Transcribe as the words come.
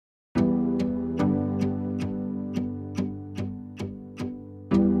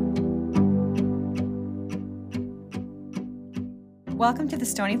Welcome to the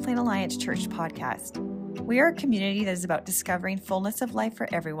Stony Plain Alliance Church podcast. We are a community that is about discovering fullness of life for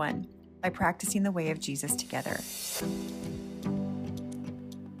everyone by practicing the way of Jesus together.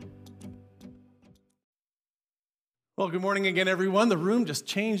 Well, good morning again, everyone. The room just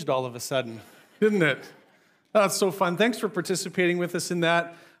changed all of a sudden, didn't it? That's so fun. Thanks for participating with us in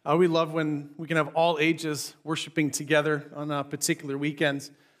that. We love when we can have all ages worshiping together on particular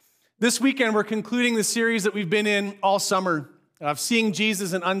weekends. This weekend, we're concluding the series that we've been in all summer of seeing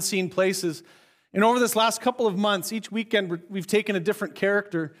Jesus in unseen places. And over this last couple of months, each weekend, we've taken a different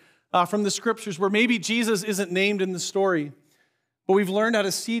character from the scriptures where maybe Jesus isn't named in the story, but we've learned how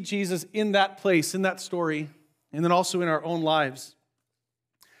to see Jesus in that place, in that story, and then also in our own lives.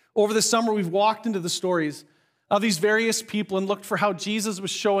 Over the summer, we've walked into the stories of these various people and looked for how Jesus was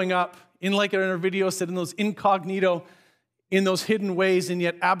showing up in, like in our video said, in those incognito, in those hidden ways, and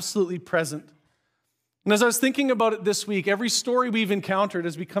yet absolutely present. And as I was thinking about it this week, every story we've encountered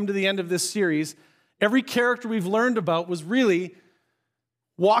as we come to the end of this series, every character we've learned about was really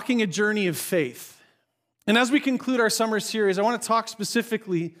walking a journey of faith. And as we conclude our summer series, I want to talk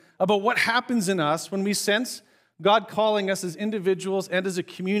specifically about what happens in us when we sense God calling us as individuals and as a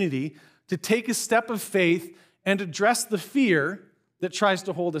community to take a step of faith and address the fear that tries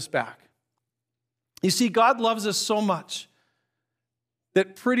to hold us back. You see, God loves us so much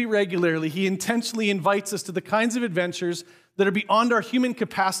that pretty regularly He intentionally invites us to the kinds of adventures that are beyond our human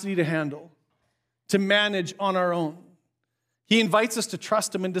capacity to handle, to manage on our own. He invites us to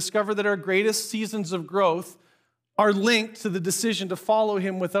trust Him and discover that our greatest seasons of growth are linked to the decision to follow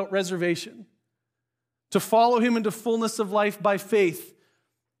Him without reservation, to follow Him into fullness of life by faith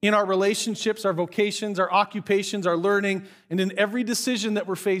in our relationships, our vocations, our occupations, our learning, and in every decision that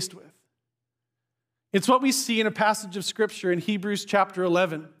we're faced with. It's what we see in a passage of Scripture in Hebrews chapter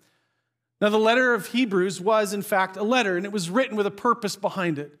 11. Now, the letter of Hebrews was, in fact, a letter, and it was written with a purpose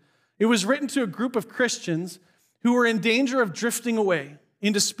behind it. It was written to a group of Christians who were in danger of drifting away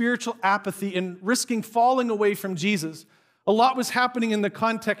into spiritual apathy and risking falling away from Jesus. A lot was happening in the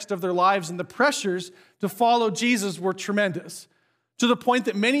context of their lives, and the pressures to follow Jesus were tremendous, to the point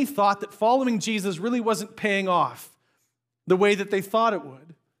that many thought that following Jesus really wasn't paying off the way that they thought it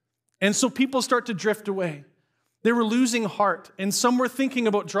would. And so people start to drift away. They were losing heart, and some were thinking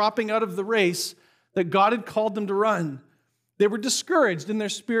about dropping out of the race that God had called them to run. They were discouraged in their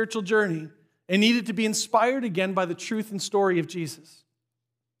spiritual journey and needed to be inspired again by the truth and story of Jesus.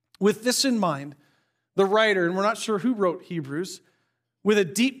 With this in mind, the writer, and we're not sure who wrote Hebrews, with a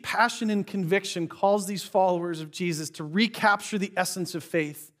deep passion and conviction calls these followers of Jesus to recapture the essence of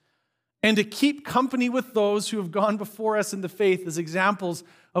faith and to keep company with those who have gone before us in the faith as examples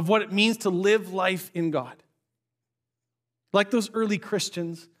of what it means to live life in God. Like those early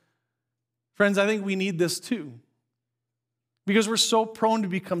Christians, friends, I think we need this too. Because we're so prone to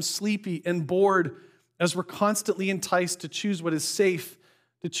become sleepy and bored as we're constantly enticed to choose what is safe,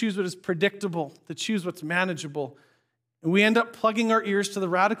 to choose what is predictable, to choose what's manageable. And we end up plugging our ears to the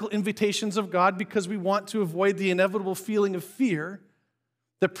radical invitations of God because we want to avoid the inevitable feeling of fear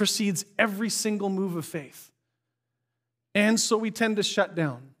that precedes every single move of faith. And so we tend to shut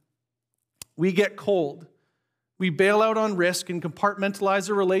down. We get cold. We bail out on risk and compartmentalize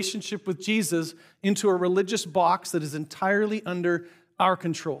a relationship with Jesus into a religious box that is entirely under our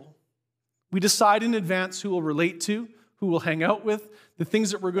control. We decide in advance who we'll relate to, who we'll hang out with, the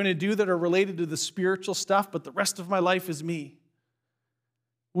things that we're going to do that are related to the spiritual stuff, but the rest of my life is me.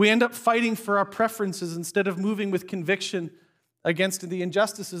 We end up fighting for our preferences instead of moving with conviction against the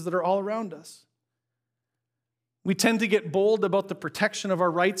injustices that are all around us. We tend to get bold about the protection of our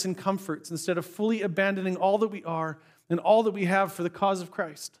rights and comforts instead of fully abandoning all that we are and all that we have for the cause of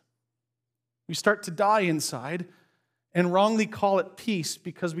Christ. We start to die inside and wrongly call it peace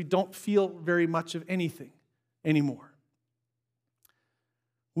because we don't feel very much of anything anymore.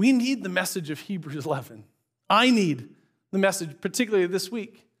 We need the message of Hebrews 11. I need the message, particularly this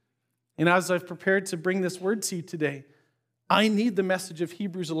week. And as I've prepared to bring this word to you today, I need the message of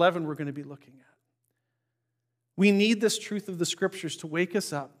Hebrews 11 we're going to be looking at. We need this truth of the Scriptures to wake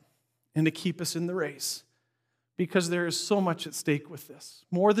us up and to keep us in the race because there is so much at stake with this,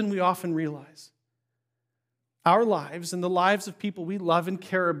 more than we often realize. Our lives and the lives of people we love and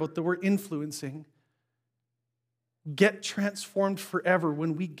care about that we're influencing get transformed forever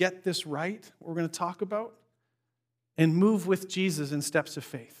when we get this right, what we're going to talk about, and move with Jesus in steps of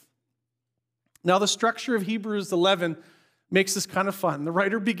faith. Now, the structure of Hebrews 11 makes this kind of fun. The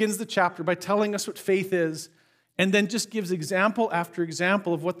writer begins the chapter by telling us what faith is, and then just gives example after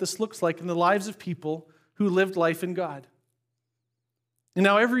example of what this looks like in the lives of people who lived life in God. And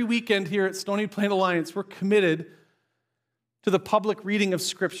now every weekend here at Stony Plain Alliance, we're committed to the public reading of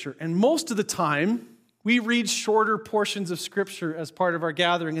Scripture. And most of the time, we read shorter portions of Scripture as part of our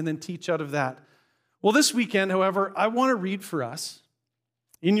gathering and then teach out of that. Well, this weekend, however, I want to read for us,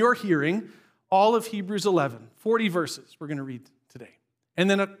 in your hearing, all of Hebrews 11, 40 verses we're going to read today, and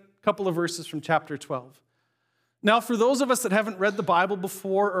then a couple of verses from chapter 12. Now, for those of us that haven't read the Bible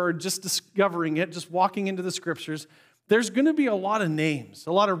before or just discovering it, just walking into the Scriptures, there's going to be a lot of names,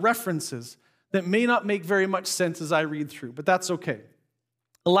 a lot of references that may not make very much sense as I read through, but that's okay.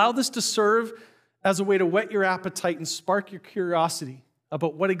 Allow this to serve as a way to whet your appetite and spark your curiosity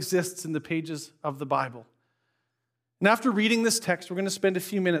about what exists in the pages of the Bible. And after reading this text, we're going to spend a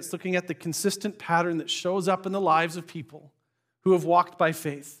few minutes looking at the consistent pattern that shows up in the lives of people who have walked by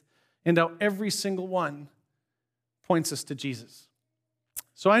faith, and how every single one points us to Jesus.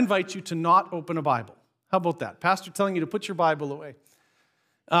 So I invite you to not open a Bible. How about that? Pastor telling you to put your Bible away.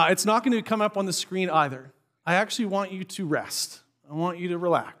 It's not going to come up on the screen either. I actually want you to rest. I want you to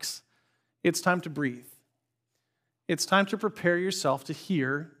relax. It's time to breathe. It's time to prepare yourself to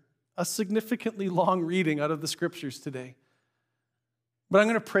hear a significantly long reading out of the Scriptures today. But I'm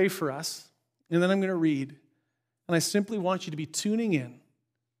going to pray for us, and then I'm going to read. And I simply want you to be tuning in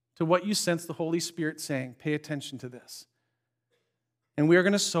to what you sense the Holy Spirit saying. Pay attention to this. And we are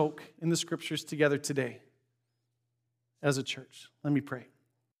going to soak in the Scriptures together today as a church. Let me pray.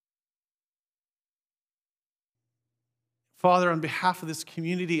 Father, on behalf of this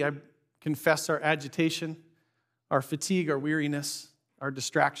community, I confess our agitation, our fatigue, our weariness, our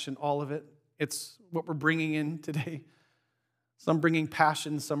distraction, all of it. It's what we're bringing in today. Some bringing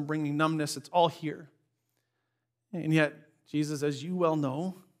passion, some bringing numbness. It's all here. And yet, Jesus, as you well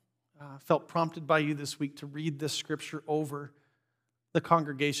know, felt prompted by you this week to read this Scripture over the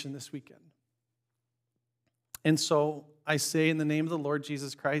congregation this weekend. And so I say in the name of the Lord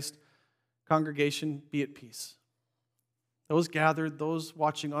Jesus Christ, congregation, be at peace. Those gathered, those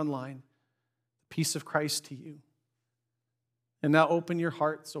watching online, the peace of Christ to you. And now open your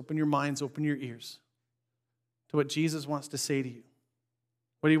hearts, open your minds, open your ears to what Jesus wants to say to you,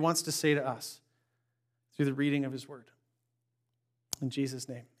 what he wants to say to us through the reading of his word. In Jesus'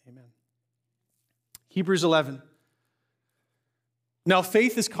 name, amen. Hebrews 11. Now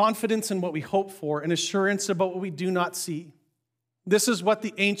faith is confidence in what we hope for and assurance about what we do not see. This is what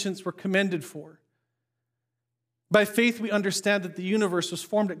the ancients were commended for. By faith we understand that the universe was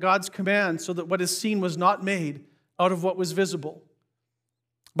formed at God's command so that what is seen was not made out of what was visible.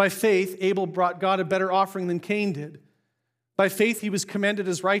 By faith, Abel brought God a better offering than Cain did. By faith, he was commended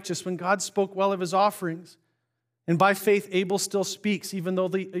as righteous when God spoke well of his offerings. And by faith, Abel still speaks, even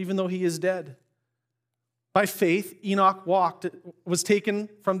though he is dead. By faith, Enoch was taken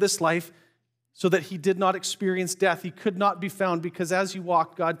from this life so that he did not experience death. He could not be found because as he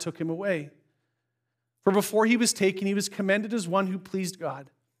walked, God took him away. For before he was taken, he was commended as one who pleased God.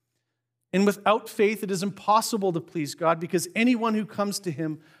 And without faith, it is impossible to please God because anyone who comes to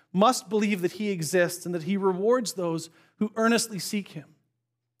him must believe that he exists and that he rewards those who earnestly seek him.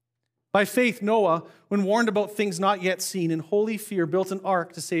 By faith, Noah, when warned about things not yet seen, in holy fear built an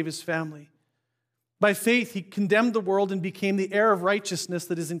ark to save his family. By faith, he condemned the world and became the heir of righteousness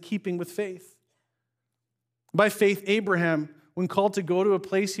that is in keeping with faith. By faith, Abraham, when called to go to a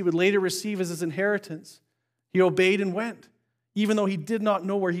place he would later receive as his inheritance, he obeyed and went, even though he did not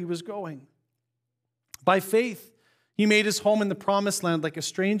know where he was going. By faith, he made his home in the promised land like a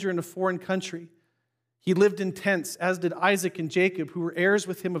stranger in a foreign country. He lived in tents, as did Isaac and Jacob, who were heirs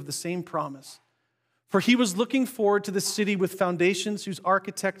with him of the same promise. For he was looking forward to the city with foundations, whose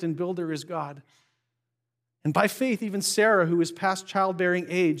architect and builder is God. And by faith, even Sarah, who was past childbearing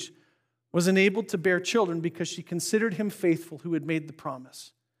age, was enabled to bear children because she considered him faithful who had made the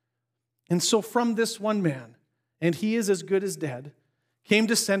promise. And so from this one man, and he is as good as dead, came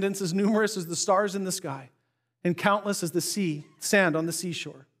descendants as numerous as the stars in the sky and countless as the sand on the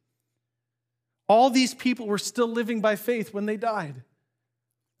seashore. All these people were still living by faith when they died.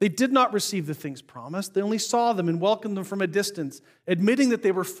 They did not receive the things promised. They only saw them and welcomed them from a distance, admitting that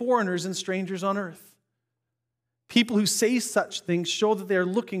they were foreigners and strangers on earth. People who say such things show that they are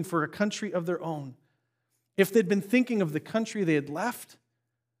looking for a country of their own. If they'd been thinking of the country they had left,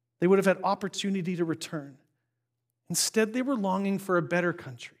 they would have had opportunity to return. Instead, they were longing for a better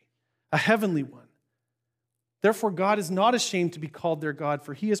country, a heavenly one. Therefore, God is not ashamed to be called their God,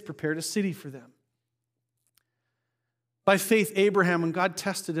 for he has prepared a city for them. By faith, Abraham, when God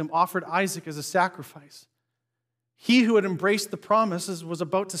tested him, offered Isaac as a sacrifice. He who had embraced the promises was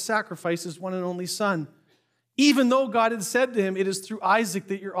about to sacrifice his one and only son, even though God had said to him, "It is through Isaac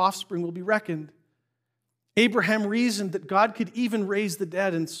that your offspring will be reckoned." Abraham reasoned that God could even raise the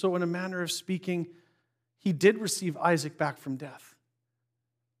dead, and so in a manner of speaking, he did receive Isaac back from death.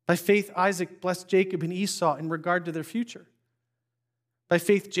 By faith, Isaac blessed Jacob and Esau in regard to their future. By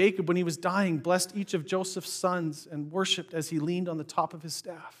faith, Jacob, when he was dying, blessed each of Joseph's sons and worshiped as he leaned on the top of his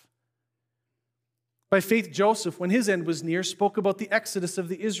staff. By faith, Joseph, when his end was near, spoke about the exodus of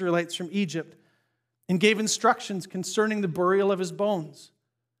the Israelites from Egypt and gave instructions concerning the burial of his bones.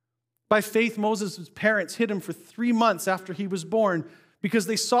 By faith, Moses' parents hid him for 3 months after he was born because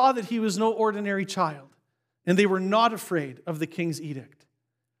they saw that he was no ordinary child, and they were not afraid of the king's edict.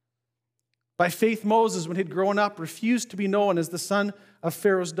 By faith, Moses, when he had grown up, refused to be known as the son of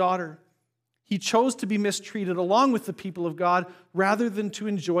Pharaoh's daughter. He chose to be mistreated along with the people of God rather than to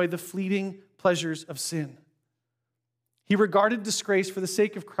enjoy the fleeting pleasures of sin. He regarded disgrace for the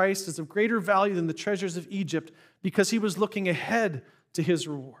sake of Christ as of greater value than the treasures of Egypt because he was looking ahead to his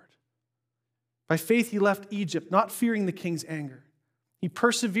reward. By faith, he left Egypt, not fearing the king's anger. He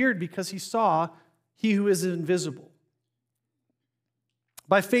persevered because he saw he who is invisible.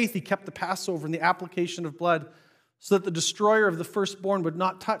 By faith, he kept the Passover and the application of blood so that the destroyer of the firstborn would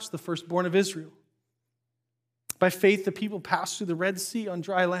not touch the firstborn of Israel. By faith, the people passed through the Red Sea on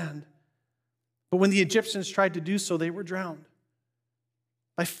dry land. But when the Egyptians tried to do so, they were drowned.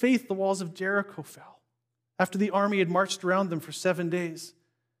 By faith, the walls of Jericho fell after the army had marched around them for 7 days.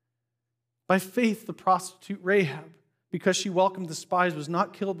 By faith, the prostitute Rahab, because she welcomed the spies, was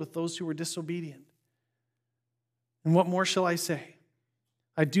not killed with those who were disobedient. And what more shall I say?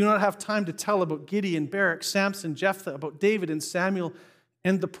 I do not have time to tell about Gideon, Barak, Samson, Jephthah, about David and Samuel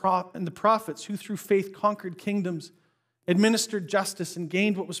and the prophets who through faith conquered kingdoms, administered justice, and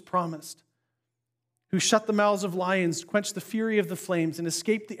gained what was promised, who shut the mouths of lions, quenched the fury of the flames, and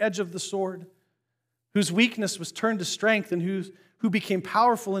escaped the edge of the sword, whose weakness was turned to strength, and who became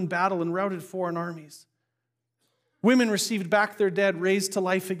powerful in battle and routed foreign armies. Women received back their dead, raised to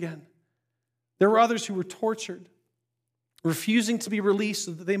life again. There were others who were tortured, refusing to be released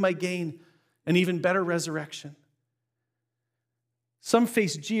so that they might gain an even better resurrection. Some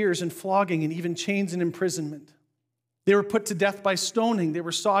faced jeers and flogging and even chains and imprisonment. They were put to death by stoning. They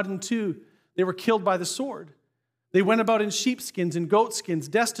were sawed in two. They were killed by the sword. They went about in sheepskins and goatskins,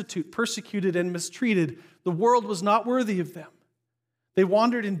 destitute, persecuted, and mistreated. The world was not worthy of them. They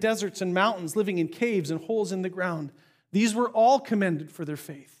wandered in deserts and mountains, living in caves and holes in the ground. These were all commended for their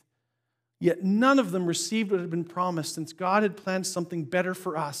faith. Yet none of them received what had been promised, since God had planned something better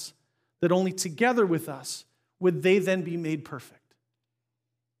for us, that only together with us would they then be made perfect.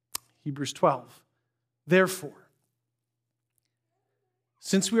 Hebrews 12. Therefore,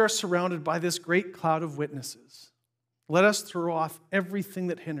 since we are surrounded by this great cloud of witnesses, let us throw off everything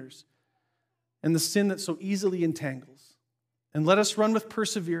that hinders and the sin that so easily entangles, and let us run with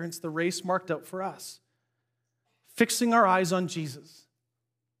perseverance the race marked out for us, fixing our eyes on Jesus,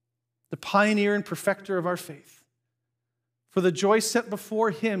 the pioneer and perfecter of our faith. For the joy set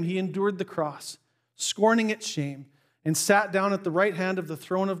before him, he endured the cross, scorning its shame, and sat down at the right hand of the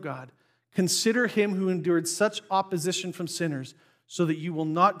throne of God. Consider him who endured such opposition from sinners, so that you will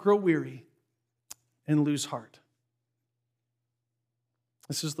not grow weary and lose heart.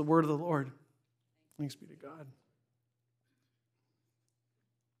 This is the word of the Lord. Thanks be to God.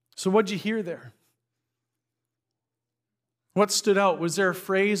 So what'd you hear there? What stood out? Was there a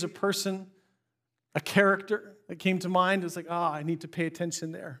phrase, a person, a character that came to mind? It was like, I need to pay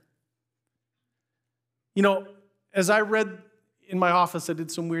attention there. You know, as I read in my office, I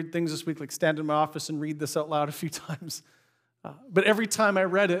did some weird things this week, like stand in my office and read this out loud a few times. But every time I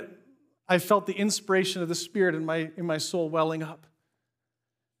read it, I felt the inspiration of the Spirit in my soul welling up.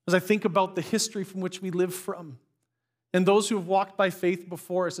 As I think about the history from which we live from, and those who have walked by faith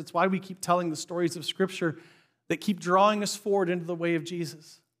before us, it's why we keep telling the stories of Scripture that keep drawing us forward into the way of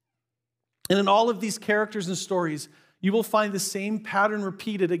Jesus. And in all of these characters and stories, you will find the same pattern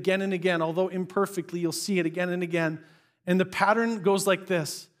repeated again and again. Although imperfectly, you'll see it again and again. And the pattern goes like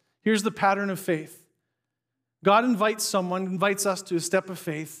this. Here's the pattern of faith. God invites us to a step of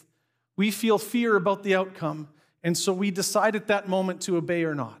faith. We feel fear about the outcome, and so we decide at that moment to obey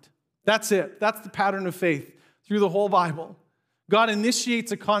or not. That's it. That's the pattern of faith through the whole Bible. God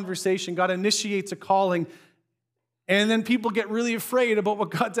initiates a conversation. God initiates a calling. And then people get really afraid about what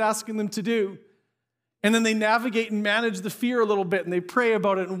God's asking them to do. And then they navigate and manage the fear a little bit, and they pray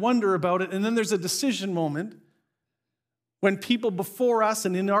about it and wonder about it. And then there's a decision moment when people before us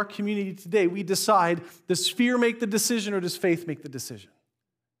and in our community today, we decide, does fear make the decision or does faith make the decision?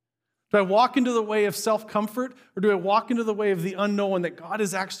 Do I walk into the way of self-comfort, or do I walk into the way of the unknown that God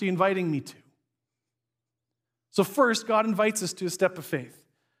is actually inviting me to? So first, God invites us to a step of faith.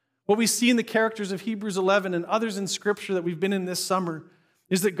 What we see in the characters of Hebrews 11 and others in Scripture that we've been in this summer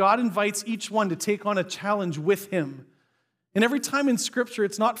is that God invites each one to take on a challenge with him. And every time in Scripture,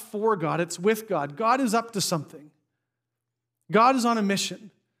 it's not for God, it's with God. God is up to something. God is on a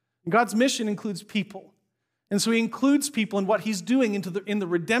mission. And God's mission includes people. And so he includes people in what he's doing in the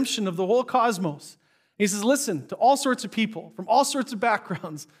redemption of the whole cosmos. He says, listen, to all sorts of people from all sorts of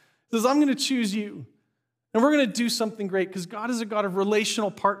backgrounds. He says, I'm going to choose you. And we're going to do something great because God is a God of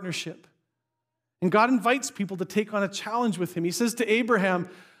relational partnership. And God invites people to take on a challenge with him. He says to Abraham,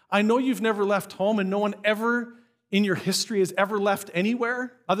 I know you've never left home and no one ever in your history has ever left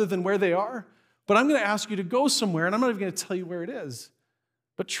anywhere other than where they are. But I'm going to ask you to go somewhere, and I'm not even going to tell you where it is.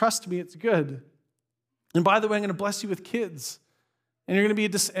 But trust me, it's good. And by the way, I'm going to bless you with kids. And you're going to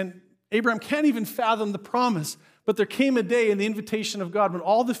be and Abraham can't even fathom the promise. But there came a day in the invitation of God when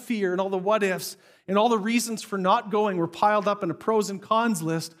all the fear and all the what ifs and all the reasons for not going were piled up in a pros and cons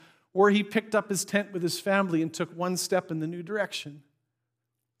list, where he picked up his tent with his family and took one step in the new direction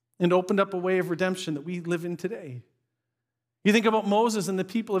and opened up a way of redemption that we live in today. You think about Moses and the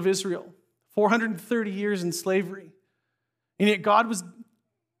people of Israel, 430 years in slavery. And yet God was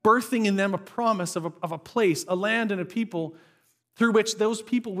birthing in them a promise of a place, a land, and a people through which those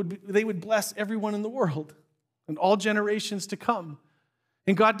people would bless everyone in the world and all generations to come.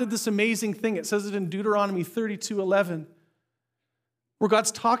 And God did this amazing thing. It says it in Deuteronomy 32:11, where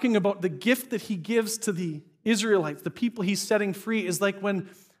God's talking about the gift that he gives to the Israelites, the people he's setting free, is like when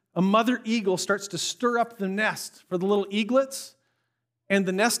a mother eagle starts to stir up the nest for the little eaglets, and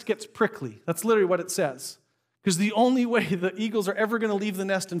the nest gets prickly. That's literally what it says. Because the only way the eagles are ever going to leave the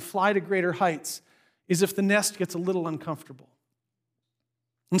nest and fly to greater heights is if the nest gets a little uncomfortable.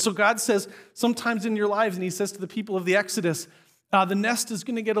 And so God says, sometimes in your lives, and he says to the people of the Exodus, the nest is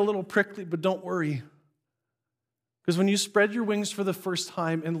going to get a little prickly, but don't worry. Because when you spread your wings for the first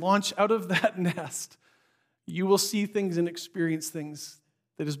time and launch out of that nest, you will see things and experience things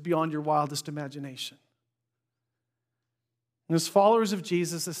that is beyond your wildest imagination. And as followers of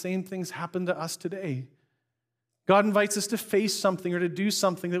Jesus, the same things happen to us today. God invites us to face something or to do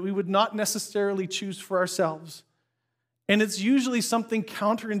something that we would not necessarily choose for ourselves. And it's usually something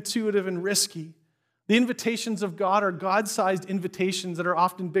counterintuitive and risky. The invitations of God are God-sized invitations that are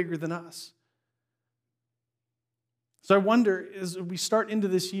often bigger than us. So I wonder, as we start into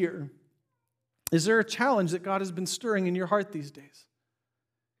this year, is there a challenge that God has been stirring in your heart these days?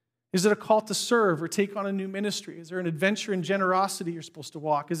 Is it a call to serve or take on a new ministry? Is there an adventure in generosity you're supposed to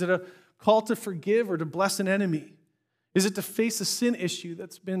walk? Is it a call to forgive or to bless an enemy? Is it to face a sin issue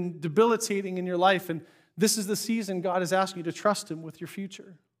that's been debilitating in your life, and this is the season God is asking you to trust him with your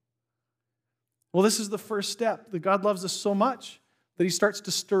future? Well, this is the first step, that God loves us so much that he starts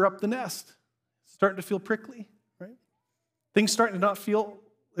to stir up the nest. It's starting to feel prickly, right? Things starting to not feel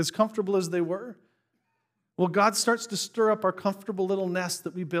as comfortable as they were. Well, God starts to stir up our comfortable little nest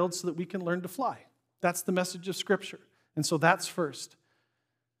that we build so that we can learn to fly. That's the message of Scripture. And so that's first.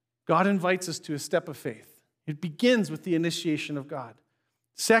 God invites us to a step of faith. It begins with the initiation of God.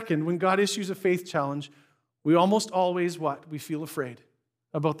 Second, when God issues a faith challenge, we almost always what? We feel afraid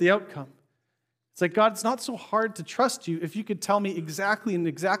about the outcome. It's like, God, it's not so hard to trust you if you could tell me exactly in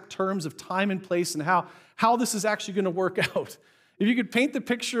exact terms of time and place and how this is actually going to work out. If you could paint the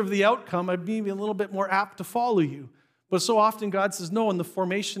picture of the outcome, I'd be a little bit more apt to follow you. But so often God says, no, in the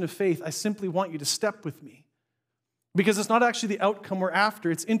formation of faith, I simply want you to step with me. Because it's not actually the outcome we're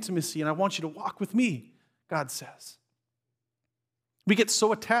after, it's intimacy, and I want you to walk with me, God says. We get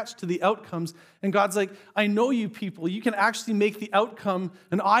so attached to the outcomes, and God's like, I know you people. You can actually make the outcome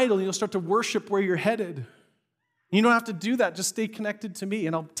an idol, and you'll start to worship where you're headed. You don't have to do that. Just stay connected to me,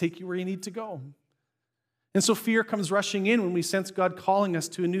 and I'll take you where you need to go. And so fear comes rushing in when we sense God calling us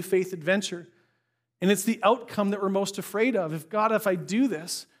to a new faith adventure. And it's the outcome that we're most afraid of. If I do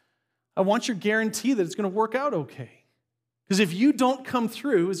this, I want your guarantee that it's going to work out okay. Because if you don't come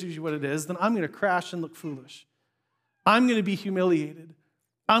through, is usually what it is, then I'm going to crash and look foolish. I'm going to be humiliated.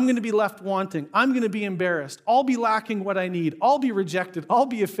 I'm going to be left wanting. I'm going to be embarrassed. I'll be lacking what I need. I'll be rejected. I'll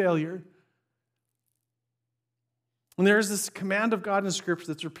be a failure. And there's this command of God in Scripture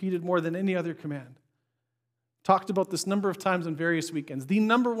that's repeated more than any other command. Talked about this number of times on various weekends. The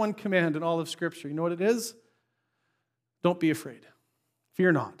number one command in all of Scripture, you know what it is? Don't be afraid.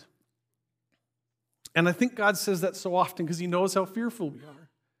 Fear not. And I think God says that so often because he knows how fearful we are.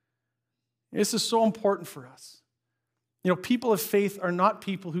 This is so important for us. You know, people of faith are not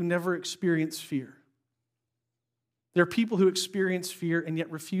people who never experience fear. They're people who experience fear and yet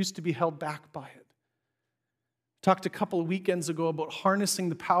refuse to be held back by it. Talked a couple of weekends ago about harnessing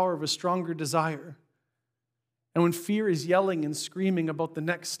the power of a stronger desire. And when fear is yelling and screaming about the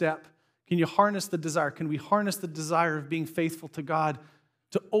next step, can you harness the desire? Can we harness the desire of being faithful to God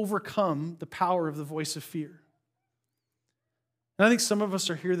to overcome the power of the voice of fear. And I think some of us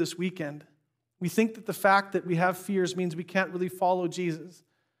are here this weekend. We think that the fact that we have fears means we can't really follow Jesus,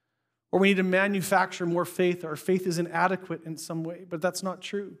 or we need to manufacture more faith, or our faith is inadequate in some way, but that's not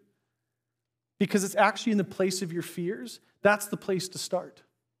true. Because it's actually in the place of your fears, that's the place to start.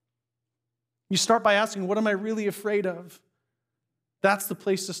 You start by asking, what am I really afraid of? That's the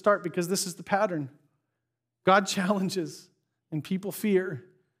place to start, because this is the pattern. God challenges and people fear,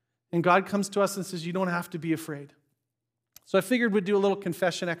 and God comes to us and says, you don't have to be afraid. So I figured we'd do a little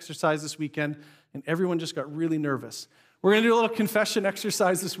confession exercise this weekend, and everyone just got really nervous. We're going to do a little confession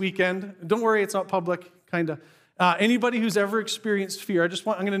exercise this weekend. Don't worry, it's not public, kind of. Anybody who's ever experienced fear,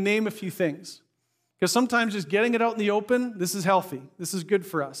 I'm going to name a few things. Because sometimes just getting it out in the open, this is healthy. This is good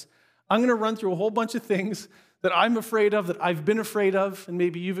for us. I'm going to run through a whole bunch of things that I'm afraid of, that I've been afraid of, and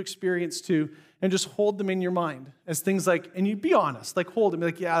maybe you've experienced too, and just hold them in your mind as things like, and you be honest, like hold them, be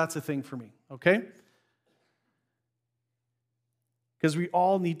like, yeah, that's a thing for me, okay? Because we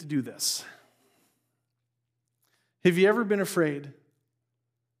all need to do this. Have you ever been afraid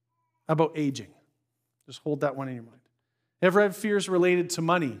about aging? Just hold that one in your mind. Ever had fears related to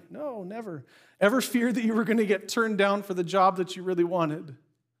money? No, never. Ever feared that you were going to get turned down for the job that you really wanted?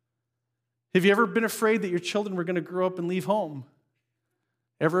 Have you ever been afraid that your children were going to grow up and leave home?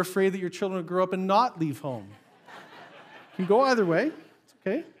 Ever afraid that your children would grow up and not leave home? You can go either way. It's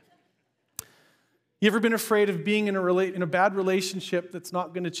okay. You ever been afraid of being in a bad relationship that's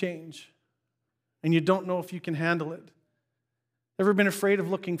not going to change, and you don't know if you can handle it? Ever been afraid of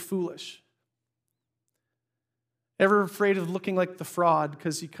looking foolish? Ever afraid of looking like the fraud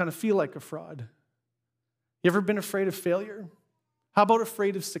because you kind of feel like a fraud? You ever been afraid of failure? How about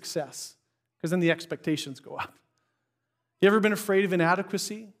afraid of success? Because then the expectations go up. You ever been afraid of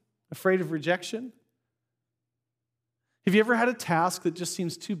inadequacy? Afraid of rejection? Have you ever had a task that just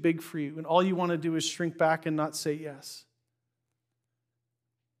seems too big for you and all you want to do is shrink back and not say yes?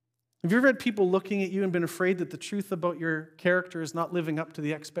 Have you ever had people looking at you and been afraid that the truth about your character is not living up to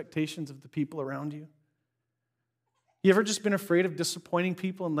the expectations of the people around you? You ever just been afraid of disappointing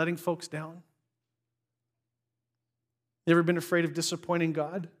people and letting folks down? You ever been afraid of disappointing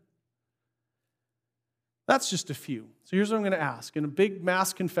God? That's just a few. So here's what I'm going to ask. In a big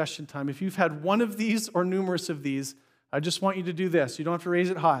mass confession time, if you've had one of these or numerous of these, I just want you to do this. You don't have to raise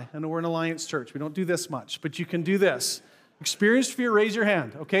it high. I know we're an Alliance church. We don't do this much, but you can do this. Experienced fear, raise your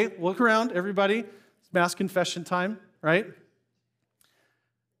hand. Okay, look around, everybody. It's mass confession time, right?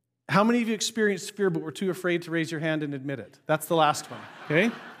 How many of you experienced fear but were too afraid to raise your hand and admit it? That's the last one,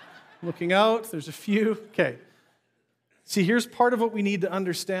 okay? Looking out, there's a few. Okay. See, here's part of what we need to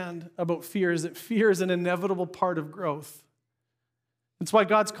understand about fear is that fear is an inevitable part of growth. It's why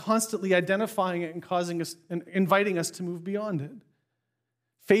God's constantly identifying it and causing us and inviting us to move beyond it.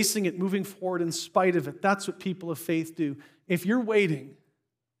 Facing it, moving forward in spite of it. That's what people of faith do. If you're waiting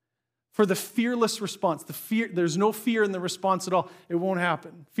for the fearless response, there's no fear in the response at all, it won't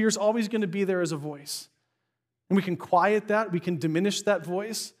happen. Fear's always going to be there as a voice. And we can quiet that, we can diminish that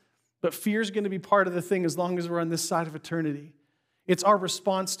voice, but fear's going to be part of the thing as long as we're on this side of eternity. It's our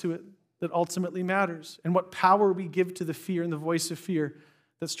response to it that ultimately matters, and what power we give to the fear and the voice of fear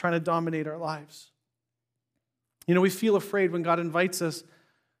that's trying to dominate our lives. You know, we feel afraid when God invites us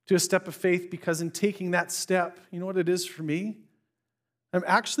to a step of faith because in taking that step, you know what it is for me? I'm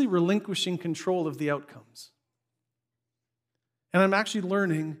actually relinquishing control of the outcomes. And I'm actually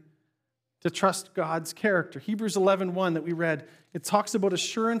learning to trust God's character. Hebrews 11:1 that we read, it talks about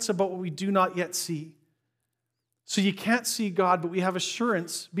assurance about what we do not yet see. So you can't see God, but we have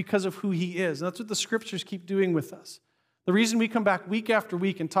assurance because of who He is. And that's what the scriptures keep doing with us. The reason we come back week after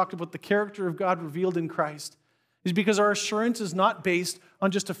week and talk about the character of God revealed in Christ is because our assurance is not based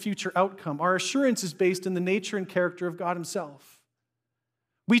on just a future outcome. Our assurance is based in the nature and character of God Himself.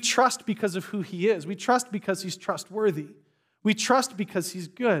 We trust because of who He is. We trust because He's trustworthy. We trust because He's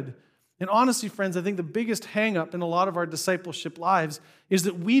good. And honestly, friends, I think the biggest hang-up in a lot of our discipleship lives is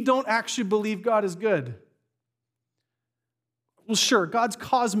that we don't actually believe God is good. Well, sure, God's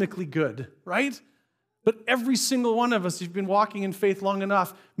cosmically good, right? But every single one of us, if you've been walking in faith long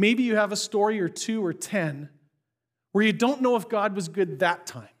enough, maybe you have a story or 2 or 10 where you don't know if God was good that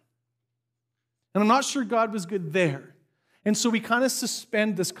time. And I'm not sure God was good there. And so we kind of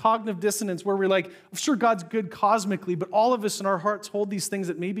suspend this cognitive dissonance where we're like, sure, God's good cosmically, but all of us in our hearts hold these things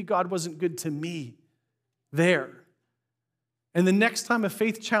that maybe God wasn't good to me there. And the next time a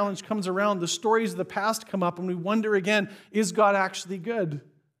faith challenge comes around, the stories of the past come up and we wonder again, is God actually good?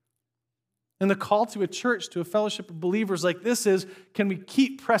 And the call to a church, to a fellowship of believers like this is, can we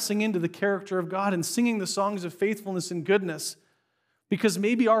keep pressing into the character of God and singing the songs of faithfulness and goodness? because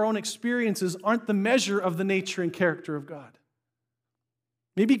maybe our own experiences aren't the measure of the nature and character of God.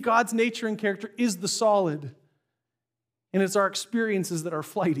 Maybe God's nature and character is the solid, and it's our experiences that are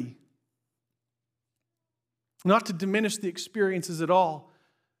flighty. Not to diminish the experiences at all,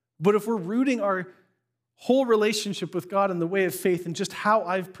 but if we're rooting our whole relationship with God in the way of faith and just how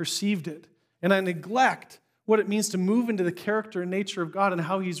I've perceived it, and I neglect what it means to move into the character and nature of God and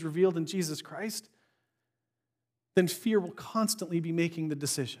how He's revealed in Jesus Christ, then fear will constantly be making the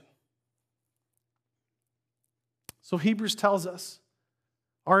decision. So Hebrews tells us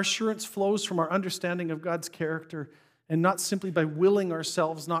our assurance flows from our understanding of God's character and not simply by willing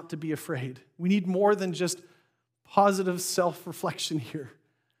ourselves not to be afraid. We need more than just positive self-reflection here.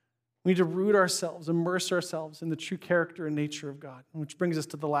 We need to root ourselves, immerse ourselves in the true character and nature of God, which brings us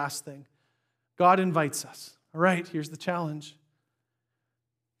to the last thing. God invites us. All right, here's the challenge.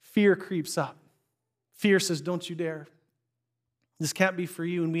 Fear creeps up. Fear says, don't you dare. This can't be for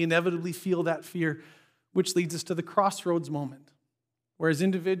you, and we inevitably feel that fear, which leads us to the crossroads moment, where as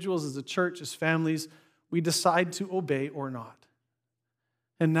individuals, as a church, as families, we decide to obey or not.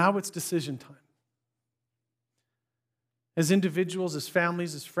 And now it's decision time. As individuals, as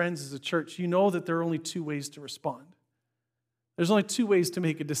families, as friends, as a church, you know that there are only two ways to respond. There's only two ways to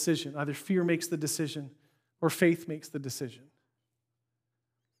make a decision. Either fear makes the decision or faith makes the decision.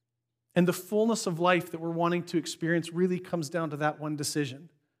 And the fullness of life that we're wanting to experience really comes down to that one decision.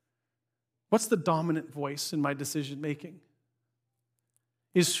 What's the dominant voice in my decision making?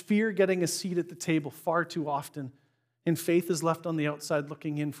 Is fear getting a seat at the table far too often, and faith is left on the outside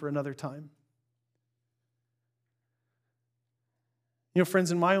looking in for another time? You know,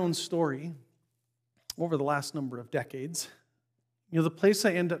 friends, in my own story, over the last number of decades, the place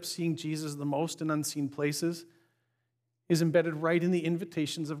I end up seeing Jesus the most in unseen places is embedded right in the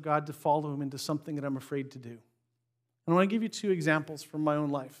invitations of God to follow Him into something that I'm afraid to do. And I want to give you two examples from my own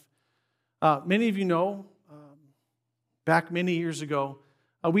life. Many of you know, back many years ago,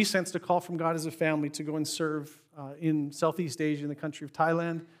 we sensed a call from God as a family to go and serve in Southeast Asia, in the country of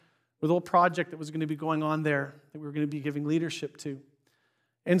Thailand, with a little project that was going to be going on there that we were going to be giving leadership to.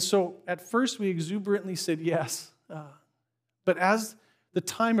 And so at first we exuberantly said yes. But as the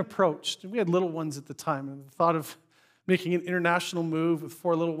time approached, and we had little ones at the time, and the thought of making an international move with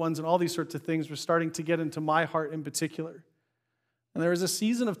 4 little ones and all these sorts of things were starting to get into my heart in particular. And there was a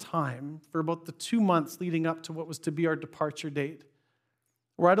season of time for about the 2 months leading up to what was to be our departure date,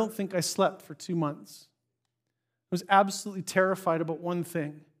 where I don't think I slept for 2 months. I was absolutely terrified about one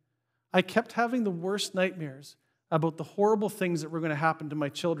thing. I kept having the worst nightmares about the horrible things that were going to happen to my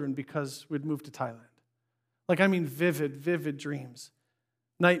children because we'd moved to Thailand. Like, I mean, vivid dreams,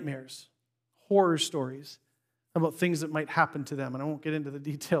 nightmares, horror stories about things that might happen to them. And I won't get into the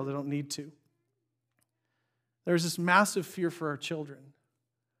details, I don't need to. There was this massive fear for our children.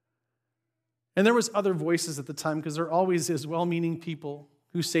 And there was other voices at the time, because there always is well-meaning people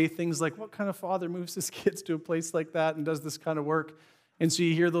who say things like, what kind of father moves his kids to a place like that and does this kind of work? And so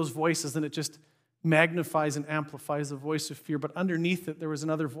you hear those voices, and it just magnifies and amplifies the voice of fear. But underneath it, there was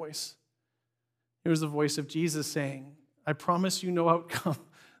another voice. It was the voice of Jesus saying, I promise you no outcome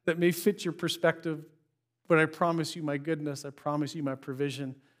that may fit your perspective, but I promise you my goodness. I promise you my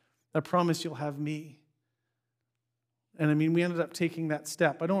provision. I promise you'll have me. And I mean, we ended up taking that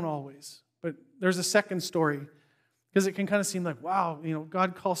step. I don't always, but there's a second story, because it can kind of seem like, wow,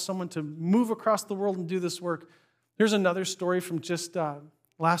 God calls someone to move across the world and do this work. Here's another story from just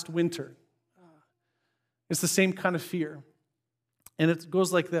last winter. It's the same kind of fear. And it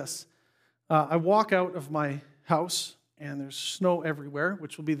goes like this. I walk out of my house, and there's snow everywhere,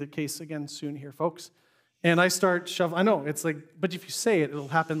 which will be the case again soon here, folks. And I start shoveling. I know, it's like, but if you say it, it'll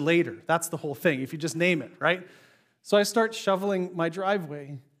happen later. That's the whole thing, if you just name it, right? So I start shoveling my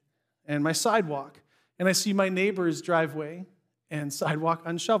driveway and my sidewalk, and I see my neighbor's driveway and sidewalk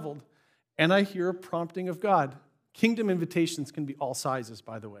unshoveled, and I hear a prompting of God. Kingdom invitations can be all sizes,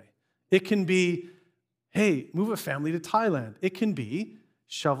 by the way. It can be, hey, move a family to Thailand. It can be,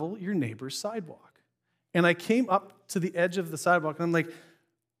 shovel your neighbor's sidewalk. And I came up to the edge of the sidewalk, and I'm like,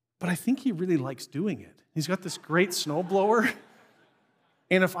 but I think he really likes doing it. He's got this great snowblower,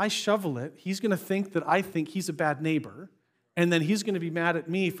 and if I shovel it, he's going to think that I think he's a bad neighbor, and then he's going to be mad at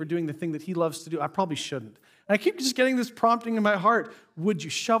me for doing the thing that he loves to do. I probably shouldn't. And I keep just getting this prompting in my heart, would you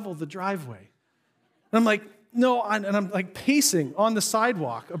shovel the driveway? And I'm like, no, and I'm like pacing on the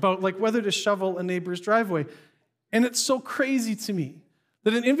sidewalk about like whether to shovel a neighbor's driveway. And it's so crazy to me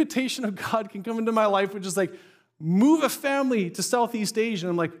that an invitation of God can come into my life, which is like, move a family to Southeast Asia.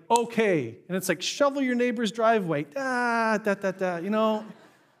 And I'm like, okay. And it's like, shovel your neighbor's driveway. God,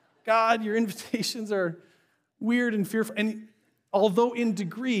 your invitations are weird and fearful. And although in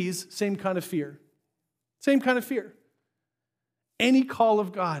degrees, same kind of fear. Same kind of fear. Any call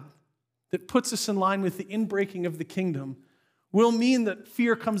of God that puts us in line with the inbreaking of the kingdom will mean that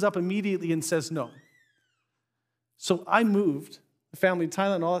fear comes up immediately and says no. So I moved the family to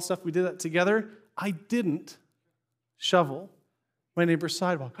Thailand, all that stuff, we did that together. I didn't shovel my neighbor's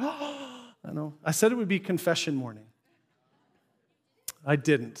sidewalk. I know. I said it would be confession morning. I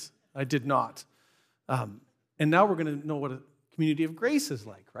didn't. I did not. And now we're going to know what a community of grace is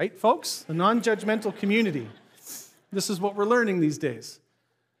like, right, folks? A non-judgmental community. This is what we're learning these days.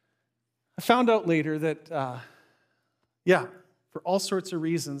 I found out later that, for all sorts of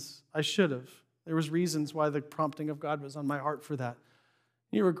reasons, I should have. There was reasons why the prompting of God was on my heart for that.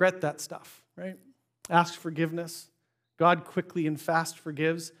 You regret that stuff, right? Ask forgiveness. God quickly and fast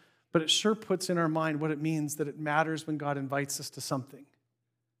forgives, but it sure puts in our mind what it means that it matters when God invites us to something.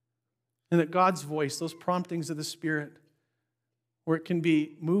 And that God's voice, those promptings of the Spirit, where it can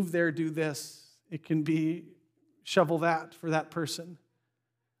be move there, do this, it can be shovel that for that person.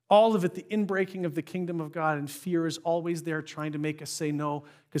 All of it, the inbreaking of the kingdom of God, and fear is always there trying to make us say no,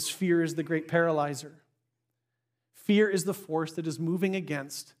 because fear is the great paralyzer. Fear is the force that is moving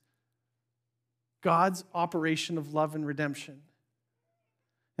against God's operation of love and redemption.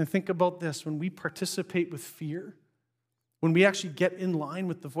 And think about this, when we participate with fear, when we actually get in line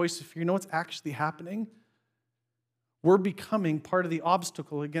with the voice of fear, you know what's actually happening? We're becoming part of the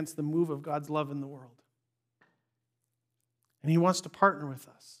obstacle against the move of God's love in the world. And He wants to partner with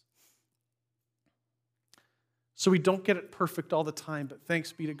us. So we don't get it perfect all the time, but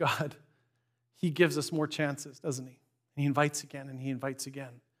thanks be to God, He gives us more chances, doesn't He? And He invites again, and He invites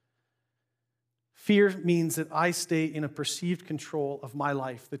again. Fear means that I stay in a perceived control of my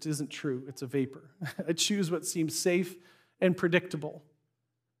life that isn't true. It's a vapor. I choose what seems safe and predictable.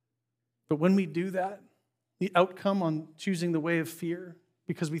 But when we do that, the outcome on choosing the way of fear,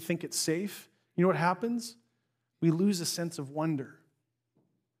 because we think it's safe, you know what happens? We lose a sense of wonder.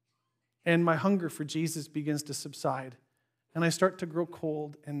 And my hunger for Jesus begins to subside. And I start to grow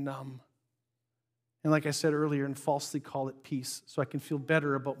cold and numb. And like I said earlier, and falsely call it peace, so I can feel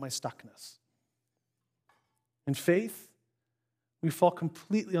better about my stuckness. In faith, we fall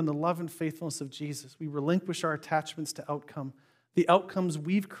completely on the love and faithfulness of Jesus. We relinquish our attachments to outcome, the outcomes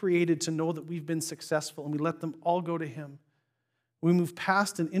we've created to know that we've been successful, and we let them all go to Him. We move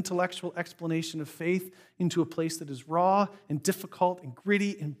past an intellectual explanation of faith into a place that is raw and difficult and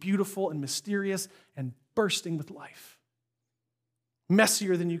gritty and beautiful and mysterious and bursting with life.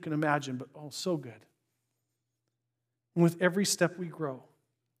 Messier than you can imagine, but oh, so good. And with every step we grow,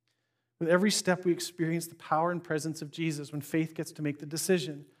 with every step we experience the power and presence of Jesus when faith gets to make the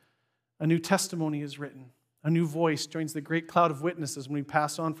decision. A new testimony is written. A new voice joins the great cloud of witnesses when we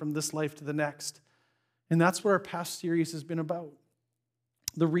pass on from this life to the next. And that's what our past series has been about.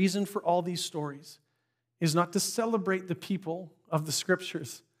 The reason for all these stories is not to celebrate the people of the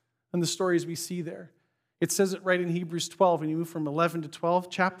Scriptures and the stories we see there. It says it right in Hebrews 12, when you move from 11 to 12.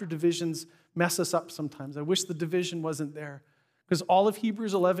 Chapter divisions mess us up sometimes. I wish the division wasn't there. Because all of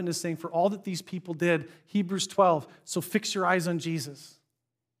Hebrews 11 is saying, for all that these people did, Hebrews 12, so fix your eyes on Jesus.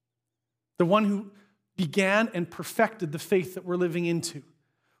 The one who began and perfected the faith that we're living into.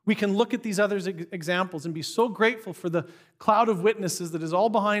 We can look at these other examples and be so grateful for the cloud of witnesses that is all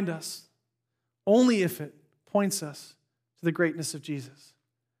behind us, only if it points us to the greatness of Jesus.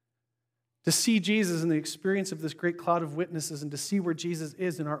 To see Jesus in the experience of this great cloud of witnesses and to see where Jesus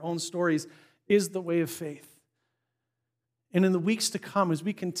is in our own stories is the way of faith. And in the weeks to come, as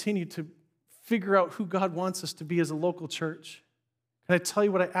we continue to figure out who God wants us to be as a local church, can I tell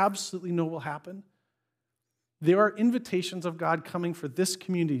you what I absolutely know will happen? There are invitations of God coming for this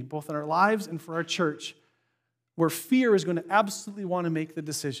community, both in our lives and for our church, where fear is going to absolutely want to make the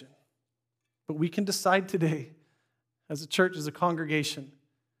decision. But we can decide today, as a church, as a congregation,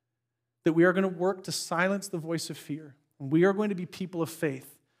 that we are going to work to silence the voice of fear. And we are going to be people of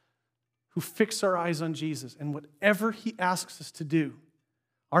faith who fix our eyes on Jesus. And whatever He asks us to do,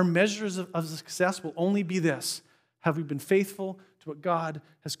 our measures of success will only be this: have we been faithful to what God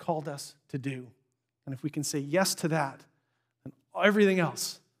has called us to do? And if we can say yes to that, then everything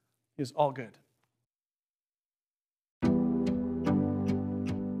else is all good.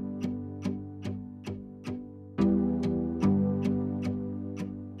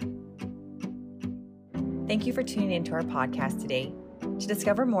 Thank you for tuning into our podcast today. To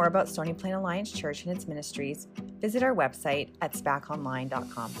discover more about Stony Plain Alliance Church and its ministries, visit our website at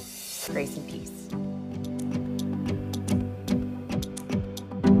spaconline.com. Grace and peace.